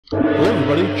Hello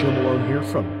everybody, Joe Malone here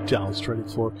from Dallas Trading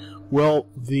Floor. Well,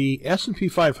 the S&P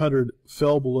 500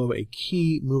 fell below a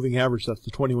key moving average, that's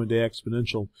the 21-day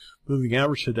exponential moving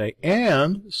average today,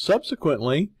 and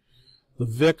subsequently the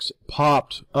VIX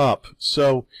popped up.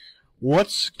 So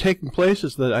what's taking place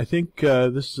is that I think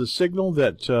this is a signal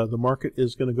that the market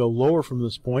is going to go lower from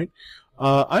this point.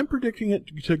 I'm predicting it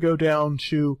to go down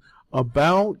to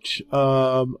about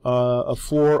a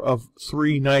floor of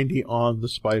 390 on the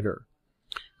SPDR.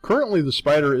 Currently, the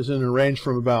SPDR is in a range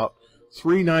from about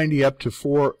 390 up to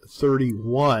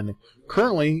 431.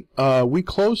 Currently, we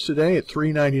closed today at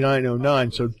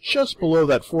 399.09, so just below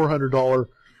that $400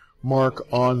 mark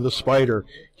on the SPDR.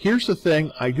 Here's the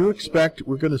thing, I do expect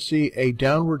we're going to see a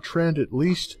downward trend at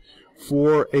least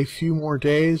for a few more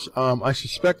days. I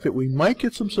suspect that we might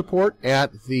get some support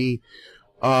at the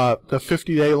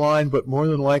 50-day line, but more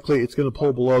than likely it's going to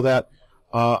pull below that.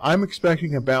 I'm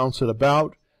expecting a bounce at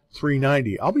about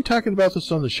 390. I'll be talking about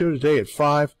this on the show today at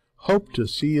 5. Hope to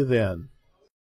see you then.